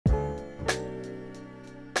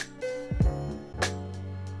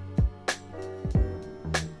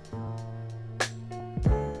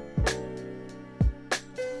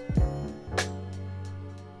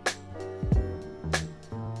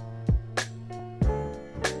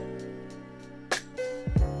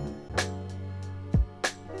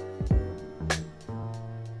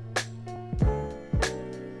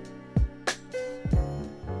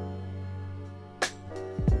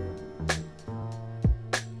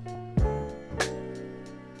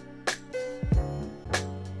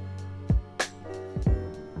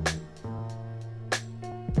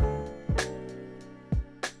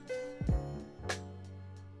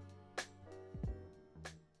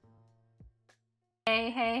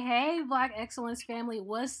Hey, hey, hey, Black Excellence family,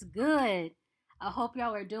 what's good? I hope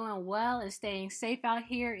y'all are doing well and staying safe out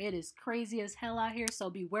here. It is crazy as hell out here,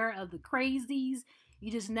 so beware of the crazies.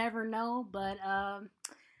 You just never know. But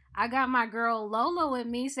I got my girl Lola with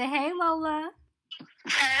me. Say hey, Lola.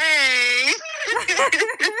 Hey.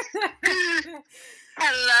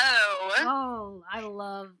 Hello. Oh, I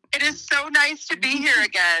love. It is so nice to be here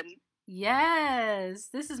again. Yes,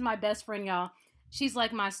 this is my best friend, y'all. She's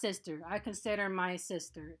like my sister. I consider her my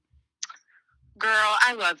sister. Girl,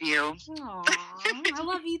 I love you. Aw, I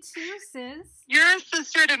love you too, sis. You're a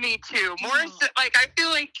sister to me too. More like I feel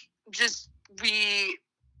like just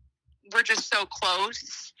we're just so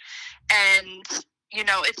close, and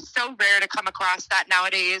it's so rare to come across that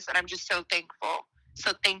nowadays, and I'm just so thankful.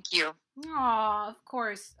 So thank you. Aw, of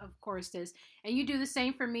course, sis. And you do the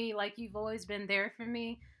same for me. Like you've always been there for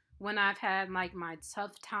me when I've had like my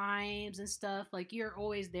tough times and stuff. Like you're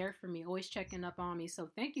always there for me, always checking up on me. So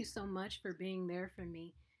thank you so much for being there for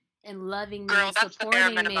me and loving me Girl, and that's the bare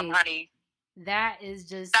supporting minimum, me. honey. That is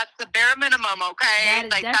just That's the bare minimum, okay? That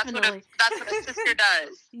is like definitely that's what a sister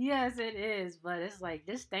does. Yes, it is. But it's like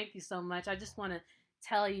just thank you so much. I just want to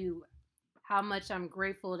tell you how much I'm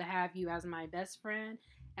grateful to have you as my best friend,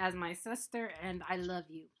 as my sister, and I love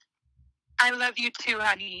you. I love you too,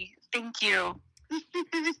 honey. Thank you.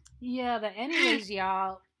 Yeah, but anyways,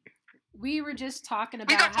 y'all, we were just talking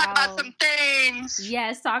about we gonna talk about some things.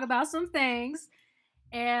 Yes, talk about some things.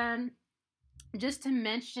 And just to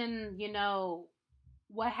mention,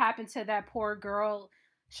 what happened to that poor girl,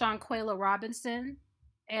 Shanquella Robinson,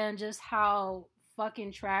 and just how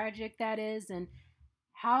fucking tragic that is and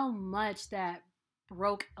how much that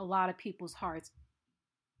broke a lot of people's hearts.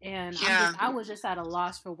 And I was just at a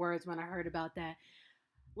loss for words when I heard about that.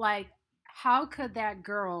 Like, how could that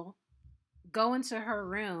girl go into her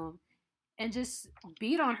room and just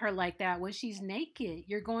beat on her like that when she's naked?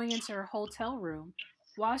 You're going into her hotel room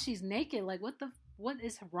while she's naked. Like, what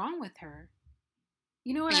is wrong with her?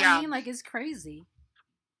 You know what I mean? Like, it's crazy.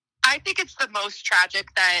 I think it's the most tragic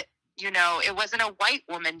that, it wasn't a white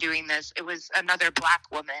woman doing this. It was another Black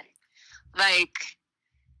woman. Like,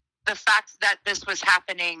 the fact that this was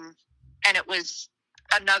happening and it was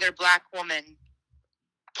another Black woman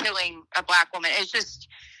killing a Black woman, it's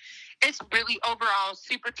really overall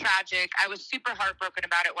super tragic. I was super heartbroken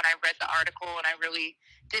about it when I read the article and I really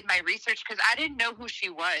did my research because I didn't know who she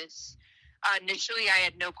was. Initially, I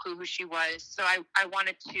had no clue who she was. So I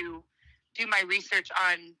wanted to do my research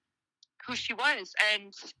on who she was.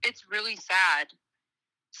 And it's really sad.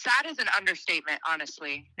 Sad is an understatement,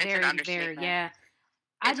 honestly. It's an understatement. Very, yeah.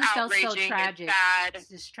 I just felt so tragic. It's sad. It's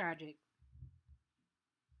just tragic.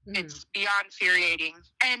 It's beyond infuriating.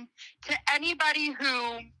 And to anybody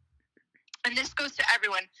who, and this goes to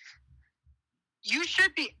everyone,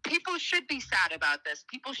 people should be sad about this.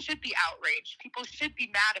 People should be outraged. People should be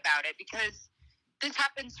mad about it because this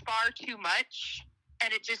happens far too much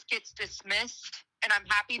and it just gets dismissed. And I'm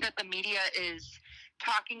happy that the media is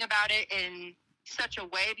talking about it in such a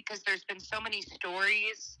way because there's been so many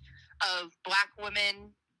stories of Black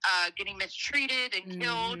women getting mistreated and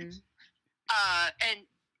killed. And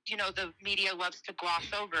the media loves to gloss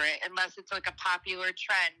over it unless it's like a popular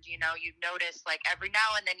trend. You notice like every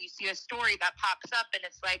now and then you see a story that pops up and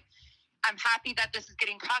it's like, I'm happy that this is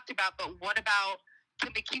getting talked about, but what about,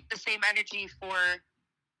 can we keep the same energy for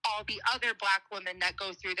all the other Black women that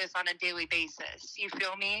go through this on a daily basis? You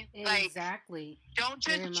feel me? Exactly. Like, don't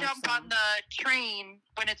just jump on the train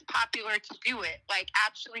when it's popular to do it. Like,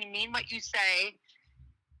 actually mean what you say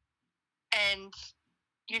and,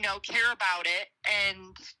 care about it.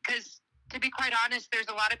 And because, to be quite honest, there's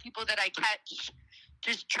a lot of people that I catch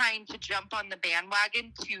just trying to jump on the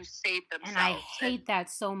bandwagon to save themselves. And I hate that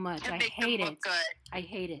so much. I hate it. I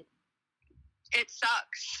hate it. It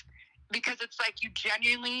sucks. Because it's like you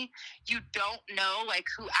don't know like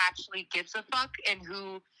who actually gives a fuck and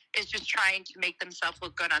who is just trying to make themselves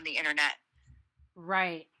look good on the internet.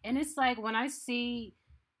 Right. And it's like when I see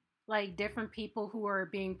like different people who are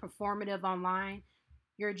being performative online,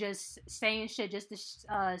 you're just saying shit just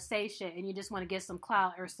to say shit and you just want to get some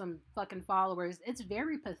clout or some fucking followers. It's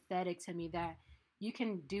very pathetic to me that you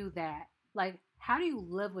can do that. Like, how do you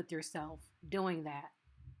live with yourself doing that?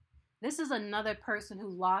 This is another person who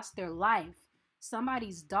lost their life.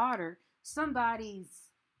 Somebody's daughter, somebody's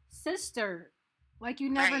sister. Like, you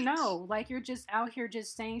never know. Like, you're just out here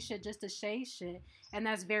just saying shit just to say shit. And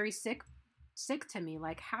that's very sick to me.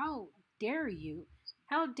 Like, how dare you?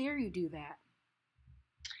 How dare you do that?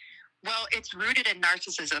 Well, it's rooted in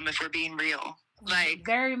narcissism, if we're being real. Like,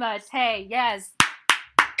 very much. Hey, yes.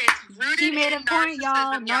 It's rooted she made in a point,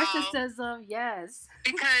 y'all. Narcissism, yes.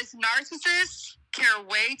 Because narcissists care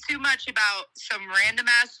way too much about some random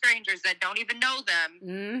ass strangers that don't even know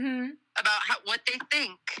them, about what they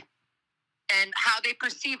think and how they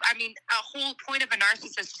perceive. I mean, a whole point of a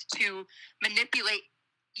narcissist is to manipulate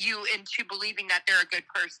you into believing that they're a good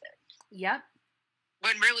person. Yep.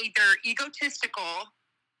 When really they're egotistical,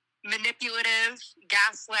 manipulative,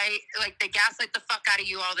 gaslight, like they gaslight the fuck out of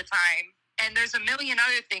you all the time. And there's a million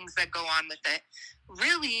other things that go on with it.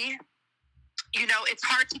 Really, you know, it's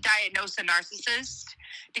hard to diagnose a narcissist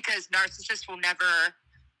because narcissists will never,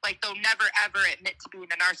 like, they'll never ever admit to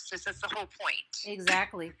being a narcissist. That's the whole point.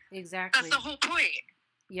 Exactly. That's the whole point.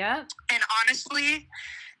 Yep. And honestly,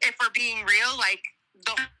 if we're being real, like,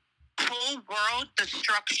 the whole world, the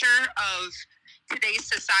structure of today's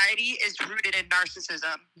society is rooted in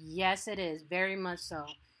narcissism. Yes, it is. Very much so.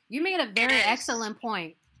 You made a very excellent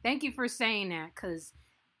point. Thank you for saying that, because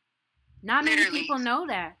not many people know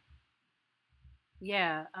that.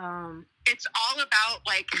 Yeah. It's all about,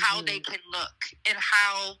 like, how they can look and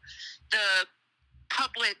how the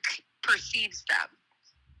public perceives them.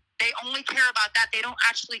 They only care about that. They don't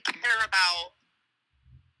actually care about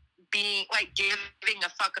being, like, giving a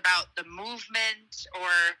fuck about the movement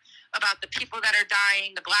or about the people that are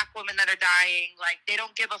dying, the black women that are dying. Like, they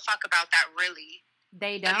don't give a fuck about that, really.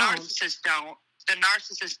 They don't. The narcissists don't. The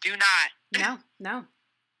narcissists do not. No.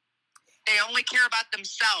 They only care about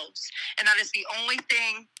themselves. And that is the only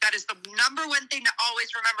thing, that is the number one thing to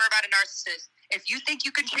always remember about a narcissist. If you think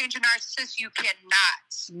you can change a narcissist, you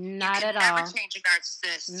cannot. Not at all. You can never change a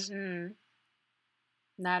narcissist. Mm-hmm.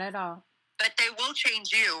 Not at all. But they will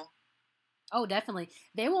change you. Oh, definitely.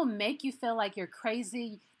 They will make you feel like you're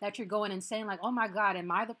crazy, that you're going insane, like, oh my God,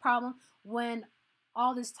 am I the problem? When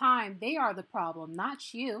all this time, they are the problem,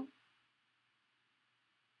 not you.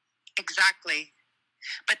 Exactly.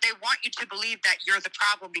 But they want you to believe that you're the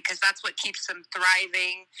problem because that's what keeps them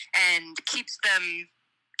thriving and keeps them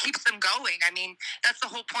going. I mean, that's the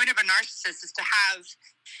whole point of a narcissist, is to have,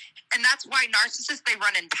 and that's why narcissists, they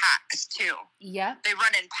run in packs too. Yep. They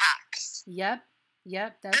run in packs. Yep.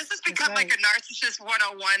 This has become right. like a Narcissist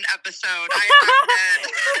 101 episode. I'm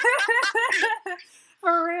dead.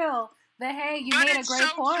 For real. But hey, you made a great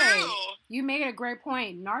point. True. You made a great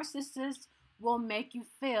point. Narcissists will make you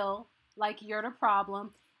feel like you're the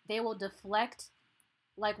problem. They will deflect,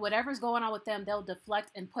 like whatever's going on with them, they'll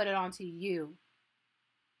deflect and put it onto you.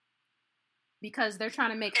 Because they're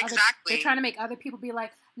trying to make other people be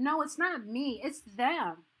like, no, it's not me, it's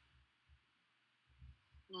them.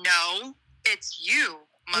 No, it's you,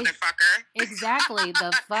 motherfucker. Exactly.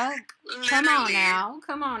 The fuck? Come on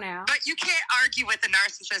now. But you can't argue with a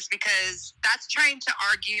narcissist because that's trying to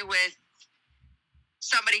argue with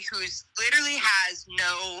somebody who's literally has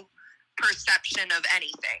no perception of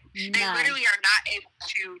anything. None. They literally are not able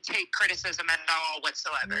to take criticism at all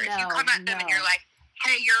whatsoever. No, if you come at them and you're like,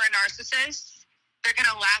 hey, you're a narcissist, they're going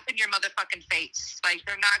to laugh in your motherfucking face. Like,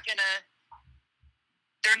 they're never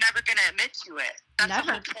going to admit to it. That's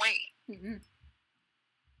the whole point. Mm-hmm.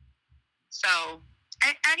 So,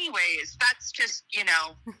 anyways, that's just, you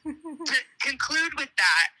know, to conclude with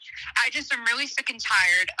that, I just am really sick and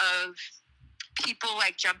tired of people,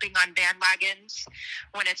 like, jumping on bandwagons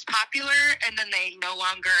when it's popular, and then they no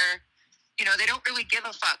longer, you know, they don't really give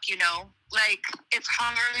a fuck, you know? Like, it's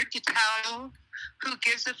hard to tell who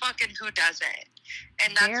gives a fuck and who doesn't.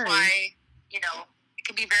 And that's why, you know, it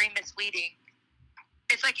can be very misleading.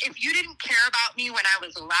 It's like, if you didn't care about me when I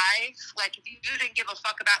was alive, like, if you didn't give a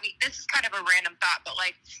fuck about me, this is kind of a random thought, but,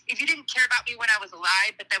 like, if you didn't care about me when I was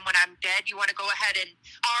alive, but then when I'm dead, you want to go ahead and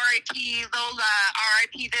R.I.P. Lola,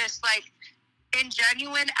 R.I.P. this, like, in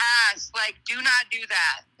genuine ass, like, do not do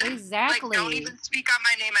that. Exactly. Like, don't even speak on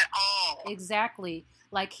my name at all. Exactly.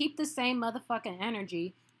 Like, keep the same motherfucking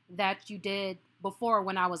energy that you did before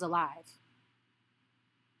when I was alive.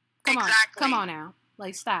 Come on now.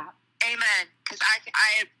 Like, stop. Amen. Because I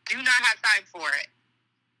do not have time for it.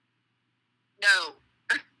 No.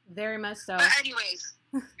 Very much so. But anyways,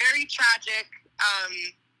 very tragic.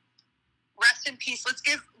 Rest in peace. Let's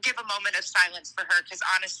give a moment of silence for her, because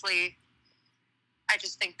honestly, I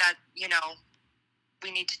just think that, you know,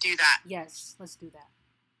 we need to do that. Yes, let's do that.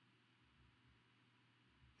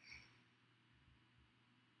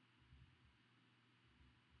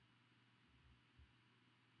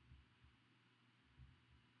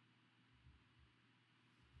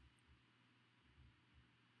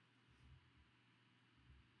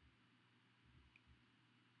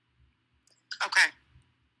 Okay.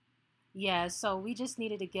 Yeah, so we just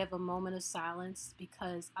needed to give a moment of silence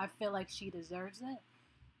because I feel like she deserves it.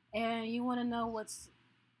 And you want to know what's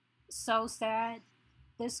so sad?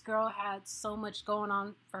 This girl had so much going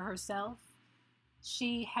on for herself.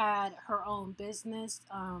 She had her own business.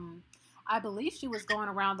 I believe she was going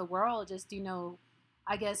around the world just,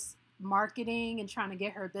 I guess marketing and trying to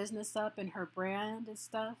get her business up and her brand and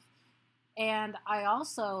stuff. And I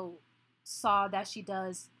also saw that she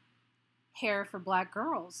does hair for black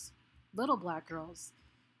girls, little black girls.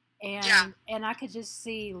 Yeah. And I could just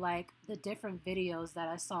see like the different videos that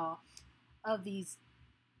I saw of these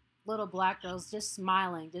little black girls just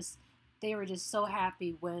smiling, just they were just so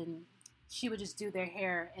happy when she would just do their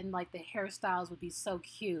hair, and like the hairstyles would be so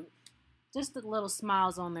cute, just the little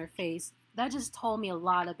smiles on their face. That just told me a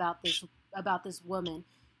lot about this woman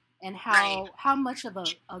and Right. how much of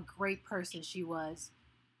a great person she was.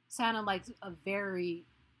 Sounded like a very,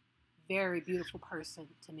 very beautiful person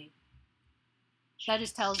to me. That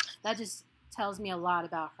just tells me a lot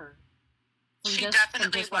about her She from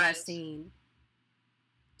definitely just what I've was. seen.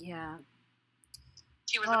 Yeah.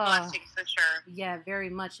 She was a blessing for sure. Yeah, very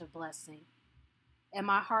much a blessing. And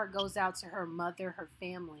my heart goes out to her mother, her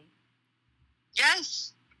family.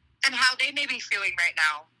 Yes. And how they may be feeling right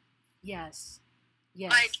now. Yes.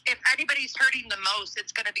 Yes. Like, if anybody's hurting the most,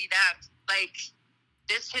 it's going to be them. Like,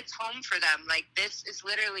 this hits home for them. Like, this is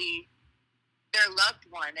literally their loved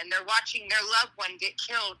one, and they're watching their loved one get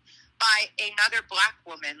killed by another black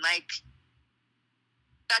woman. Like,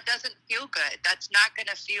 that doesn't feel good. That's not going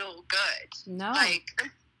to feel good. No. Like,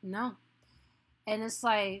 no. And it's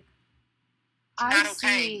like,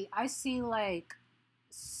 okay. I see like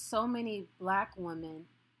so many black women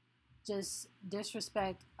just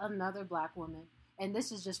disrespect another black woman. And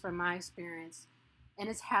this is just from my experience. And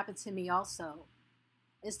it's happened to me also.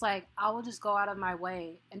 It's like, I will just go out of my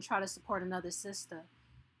way and try to support another sister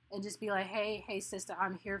and just be like, hey, sister,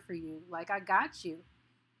 I'm here for you. Like, I got you.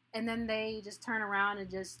 And then they just turn around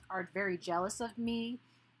and just are very jealous of me.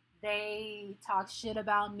 They talk shit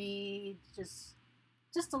about me. Just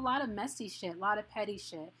a lot of messy shit, a lot of petty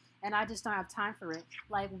shit. And I just don't have time for it.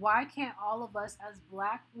 Like, why can't all of us as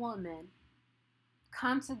black women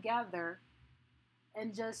come together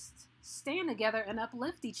and just stand together and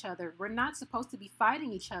uplift each other? We're not supposed to be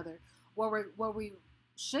fighting each other. What we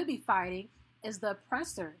should be fighting is the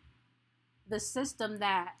oppressor, the system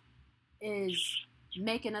that is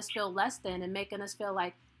making us feel less than and making us feel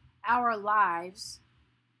like our lives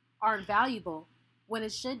aren't valuable when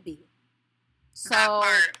it should be.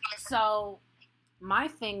 So my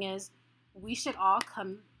thing is, we should all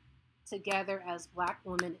come together as black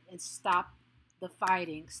women and stop the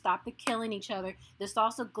fighting, stop the killing each other. This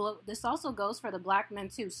also goes for the black men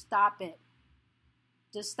too. Stop it.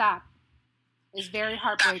 Just stop. It's very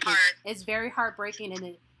heartbreaking. It's very heartbreaking,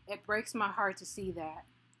 and it breaks my heart to see that.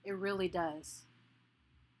 It really does.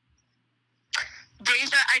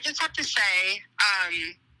 Deja, I just have to say,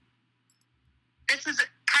 this is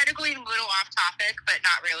kind of going a little off topic, but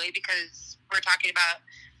not really, because we're talking about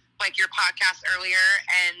like your podcast earlier,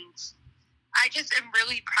 and I just am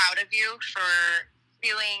really proud of you for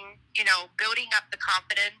feeling, building up the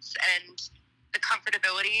confidence and the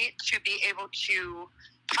comfortability to be able to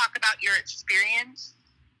talk about your experience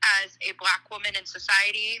as a black woman in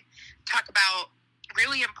society, talk about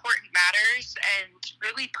really important matters and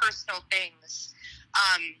really personal things.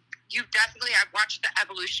 I've watched the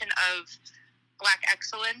evolution of Black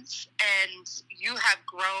excellence, and you have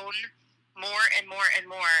grown more and more and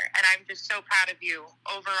more, and I'm just so proud of you,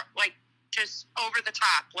 just over the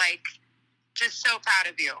top, just so proud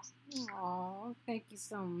of you. Oh, thank you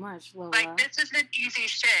so much, Lola. Like, this isn't easy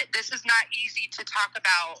shit. This is not easy to talk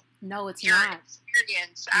about. No, it's your not.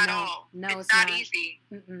 Experience at all. No, it's not easy.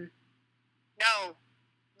 Mm-mm. No,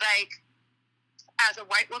 as a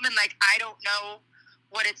white woman, I don't know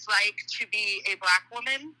what it's like to be a black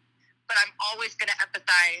woman, but I'm always going to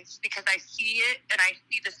empathize because I see it, and I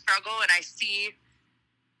see the struggle, and I see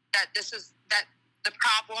that that the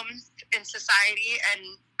problems in society, and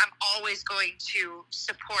I'm always going to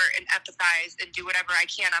support and empathize and do whatever I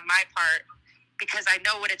can on my part, because I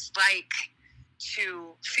know what it's like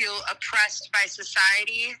to feel oppressed by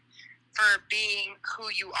society for being who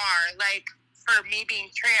you are. For me being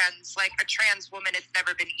trans, a trans woman, it's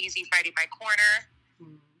never been easy fighting my corner.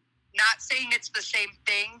 Mm-hmm. Not saying it's the same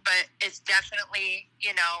thing, but it's definitely,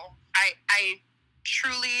 I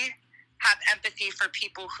truly have empathy for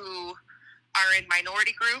people who are in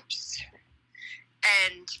minority groups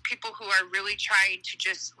and people who are really trying to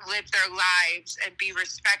just live their lives and be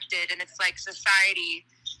respected. And it's like society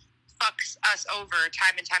fucks us over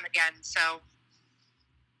time and time again. So,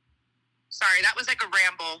 sorry, that was like a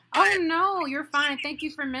ramble. Oh, no, you're fine. Thank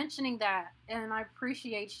you for mentioning that. And I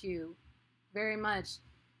appreciate you very much.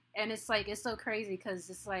 And it's so crazy because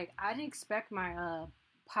it's I didn't expect my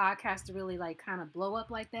podcast to really kind of blow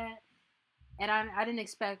up like that. And I didn't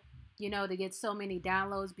expect, to get so many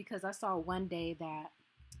downloads because I saw one day that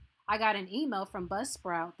I got an email from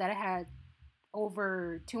Buzzsprout that had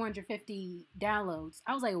over 250 downloads.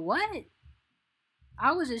 I was like, what?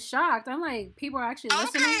 I was just shocked. I'm like, people are actually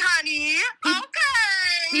listening. Okay, honey.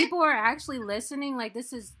 Okay. People are actually listening. Like,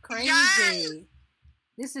 this is crazy. Yes.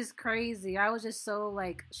 This is crazy. I was just so,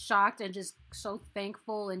 like, shocked and just so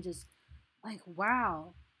thankful and just like,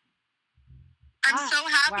 wow. I'm so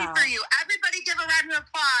happy for you. Everybody give a round of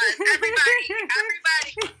applause.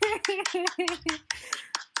 Everybody.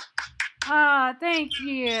 Oh, thank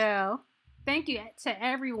you. Thank you to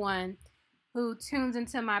everyone who tunes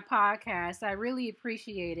into my podcast. I really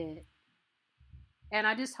appreciate it. And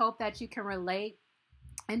I just hope that you can relate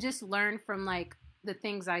and just learn from, like, the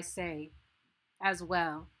things I say as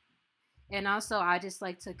well. And also, I just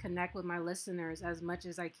like to connect with my listeners as much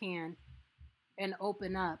as I can and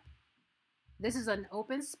open up. This is an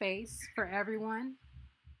open space for everyone.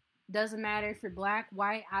 Doesn't matter if you're black,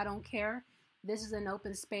 white, I don't care. This is an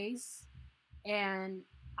open space. And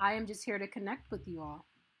I am just here to connect with you all.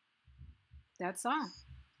 That's all.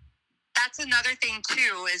 That's another thing,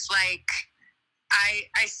 too, is like,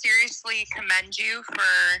 I seriously commend you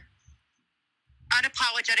for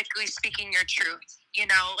unapologetically speaking your truth. You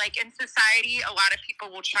know, like, in society, a lot of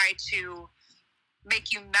people will try to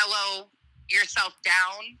make you mellow yourself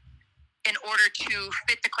down in order to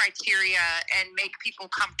fit the criteria and make people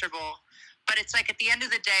comfortable. But it's like, at the end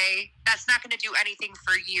of the day, that's not going to do anything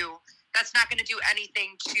for you. That's not going to do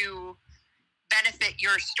anything to benefit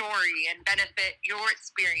your story and benefit your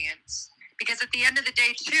experience. Because at the end of the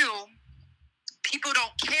day, too, people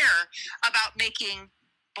don't care about making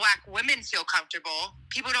Black women feel comfortable.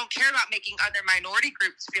 People don't care about making other minority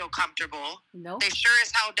groups feel comfortable. Nope. They sure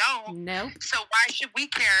as hell don't. Nope. So why should we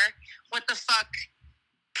care what the fuck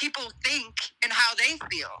people think and how they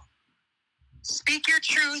feel? Speak your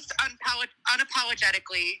truth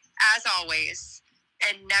unapologetically, as always,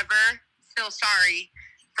 and never feel sorry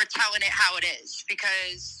for telling it how it is,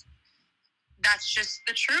 because that's just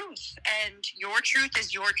the truth, and your truth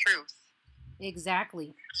is your truth.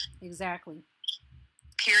 Exactly.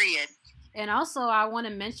 Period. And also, I want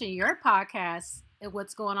to mention your podcast and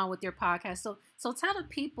what's going on with your podcast. So tell the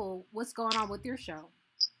people what's going on with your show.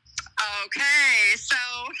 Okay, so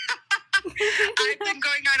I've been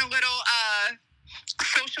going on a little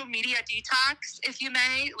social media detox, if you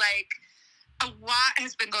may. Like, a lot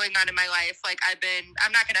has been going on in my life. Like,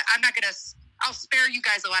 I'll spare you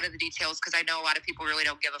guys a lot of the details because I know a lot of people really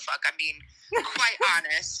don't give a fuck. I'm being quite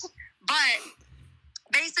honest. But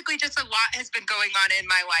basically, just a lot has been going on in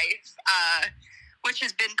my life, which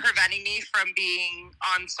has been preventing me from being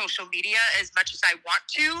on social media as much as I want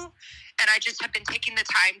to. And I just have been taking the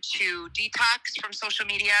time to detox from social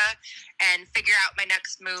media and figure out my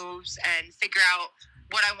next moves and figure out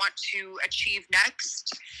what I want to achieve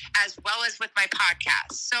next, as well as with my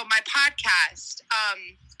podcast. So my podcast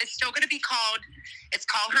is still going to be called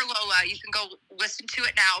Her Lola. You can go listen to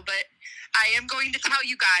it now, but I am going to tell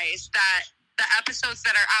you guys that the episodes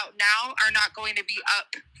that are out now are not going to be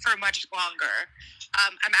up for much longer.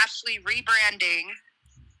 I'm actually rebranding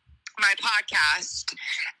my podcast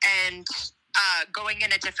and going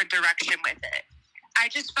in a different direction with it. I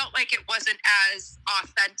just felt like it wasn't as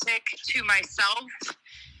authentic to myself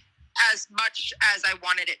as much as I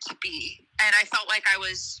wanted it to be. And I felt like I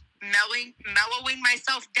was mellowing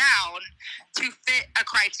myself down to fit a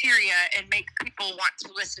criteria and make people want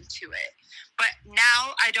to listen to it. But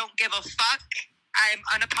now I don't give a fuck. I'm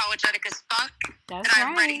unapologetic as fuck. That's and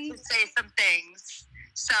I'm right. ready to say some things.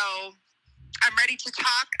 So I'm ready to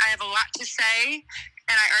talk. I have a lot to say.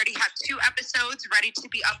 And I already have 2 episodes ready to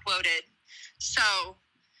be uploaded. So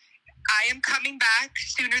I am coming back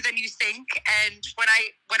sooner than you think. And when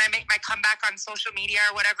I make my comeback on social media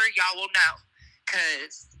or whatever, y'all will know.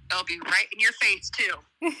 Because it'll be right in your face, too.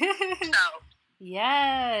 So.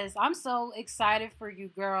 Yes. I'm so excited for you,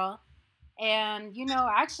 girl. And,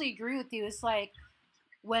 I actually agree with you. It's like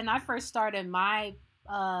when I first started my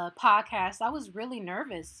podcast, I was really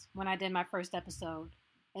nervous when I did my first episode.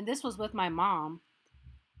 And this was with my mom.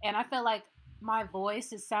 And I felt like my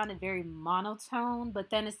voice, it sounded very monotone. But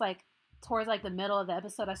then it's like towards like the middle of the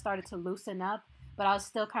episode, I started to loosen up. But I was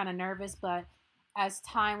still kind of nervous. But as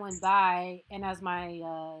time went by and as my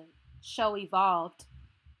show evolved,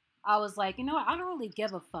 I was like, I don't really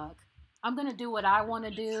give a fuck. I'm going to do what I want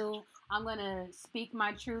to do. I'm going to speak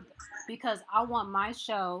my truth because I want my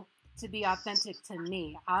show to be authentic to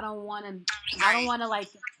me. I don't want to like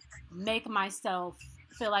make myself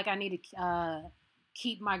feel like I need to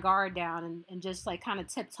keep my guard down and just like kind of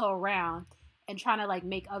tiptoe around. and trying to like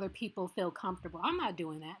make other people feel comfortable. I'm not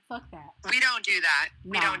doing that. Fuck that. We don't do that.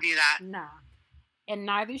 We don't do that. Nah. And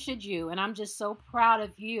neither should you. And I'm just so proud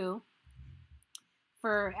of you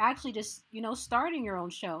for actually just, you know, starting your own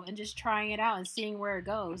show and just trying it out and seeing where it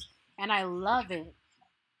goes. And I love it.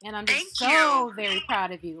 And I'm just so very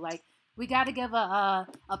proud of you. Like, we got to give a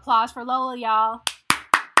applause for Lola, y'all.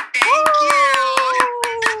 Thank you.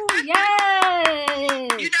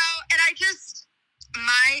 Yes. You know, and I just,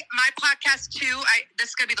 my podcast too, this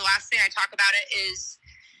is going to be the last thing I talk about it, is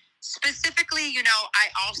specifically, you know, I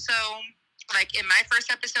also, like in my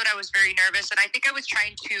first episode, I was very nervous, and I think I was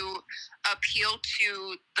trying to appeal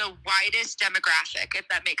to the widest demographic, if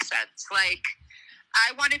that makes sense. Like,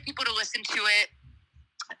 I wanted people to listen to it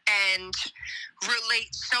and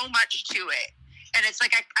relate so much to it. And it's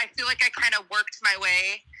like, I feel like I kind of worked my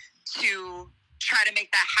way to try to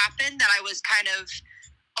make that happen, that I was kind of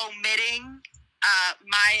omitting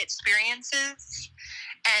my experiences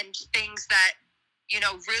and things that, you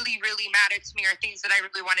know, really, really mattered to me, or things that I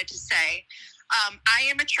really wanted to say. I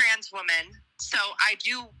am a trans woman, so I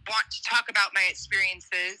do want to talk about my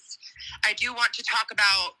experiences. I do want to talk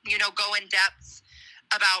about, you know, go in depth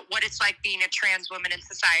about what it's like being a trans woman in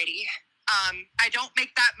society. I don't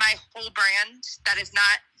make that my whole brand. That is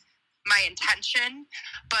not my intention,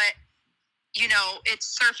 but, you know,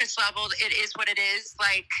 it's surface level. It is what it is.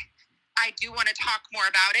 Like, I do want to talk more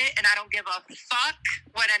about it, and I don't give a fuck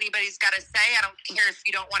what anybody's got to say. I don't care if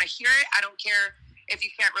you don't want to hear it. I don't care if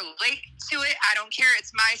you can't relate to it. I don't care.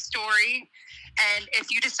 It's my story. And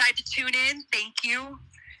if you decide to tune in, thank you.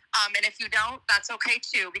 And if you don't, that's okay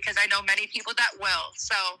too, because I know many people that will.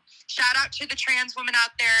 So shout out to the trans women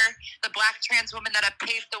out there, the Black trans woman that have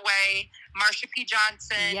paved the way, Marsha P.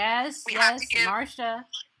 Johnson. Yes, Marsha.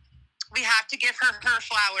 We have to give her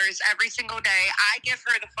flowers every single day. I give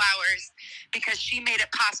her the flowers because she made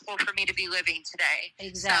it possible for me to be living today.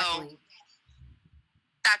 Exactly. So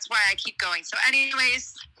that's why I keep going. So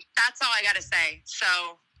anyways, that's all I got to say. So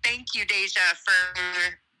thank you, Deja,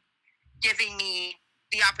 for giving me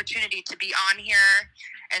the opportunity to be on here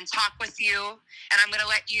and talk with you. And I'm going to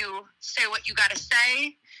let you say what you got to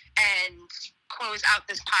say and close out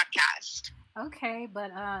this podcast. Okay,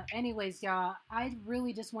 but anyways, y'all, I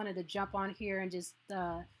really just wanted to jump on here and just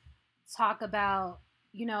talk about,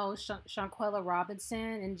 you know, Shanquella Robinson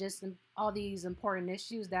and just all these important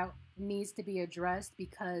issues that needs to be addressed,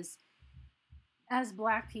 because as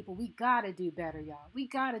Black people, we gotta do better, y'all. We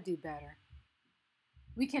gotta do better.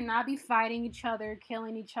 We cannot be fighting each other,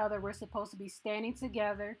 killing each other. We're supposed to be standing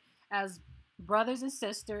together as brothers and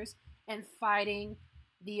sisters and fighting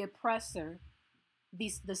the oppressor,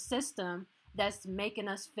 the system that's making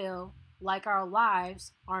us feel like our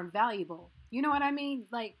lives aren't valuable. You know what I mean?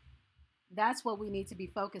 Like, that's what we need to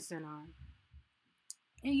be focusing on.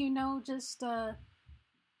 And, you know, just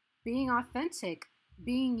being authentic,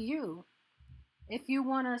 being you. If you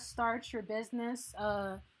want to start your business,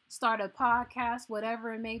 start a podcast,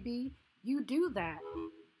 whatever it may be, you do that.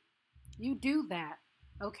 You do that,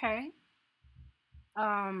 okay?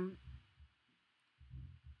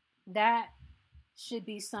 That should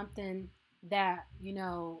be something that, you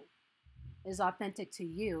know, is authentic to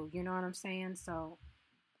you. You know what I'm saying? So,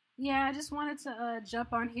 yeah, I just wanted to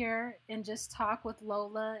jump on here and just talk with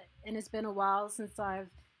Lola. And it's been a while since I've,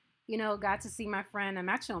 you know, got to see my friend. I'm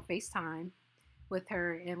actually on FaceTime with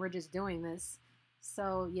her, and we're just doing this.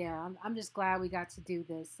 So, yeah, I'm just glad we got to do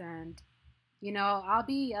this. And, you know, I'll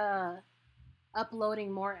be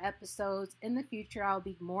uploading more episodes in the future. I'll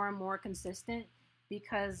be more and more consistent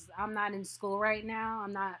because I'm not in school right now.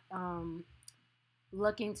 I'm not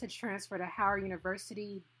looking to transfer to Howard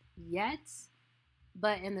University yet,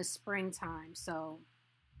 but in the springtime. So,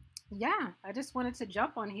 yeah, I just wanted to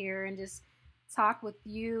jump on here and just talk with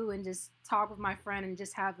you and just talk with my friend and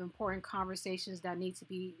just have important conversations that need to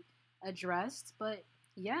be addressed. But,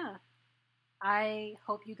 yeah, I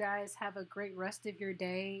hope you guys have a great rest of your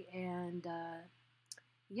day. And,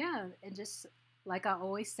 yeah, and just like I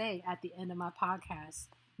always say at the end of my podcast,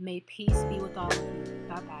 may peace be with all of you.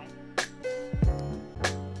 Bye-bye.